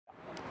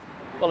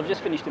Well, I've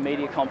just finished a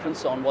media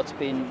conference on what's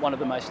been one of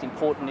the most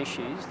important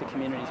issues the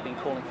community's been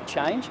calling for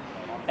change,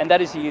 and that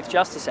is the Youth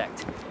Justice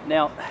Act.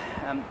 Now,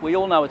 we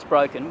all know it's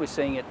broken. We're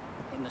seeing it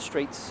in the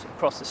streets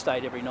across the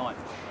state every night.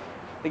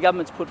 The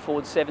government's put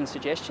forward 7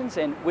 suggestions,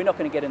 and we're not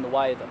going to get in the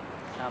way of them.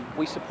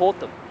 We support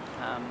them,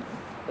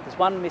 but there's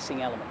one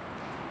missing element,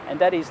 and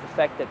that is the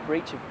fact that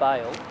breach of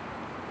bail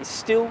is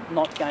still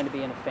not going to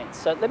be an offence.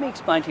 So let me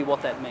explain to you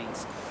what that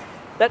means.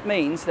 That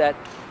means that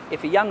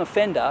if a young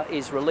offender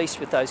is released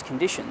with those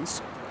conditions,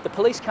 the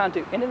police can't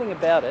do anything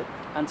about it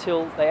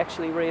until they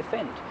actually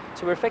re-offend.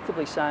 So we're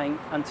effectively saying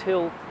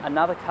until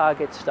another car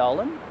gets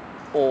stolen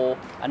or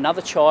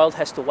another child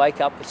has to wake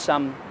up with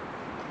some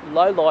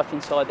low life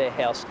inside their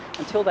house,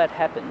 until that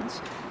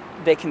happens,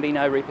 there can be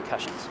no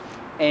repercussions.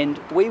 And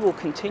we will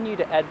continue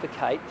to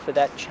advocate for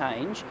that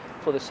change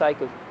for the sake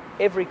of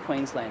every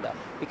Queenslander,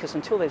 because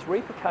until there's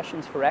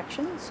repercussions for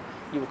actions,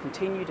 you will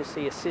continue to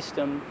see a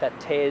system that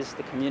tears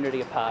the community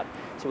apart.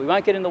 So we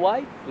won't get in the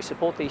way, we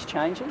support these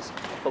changes,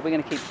 but we're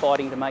going to keep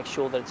fighting to make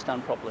sure that it's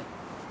done properly.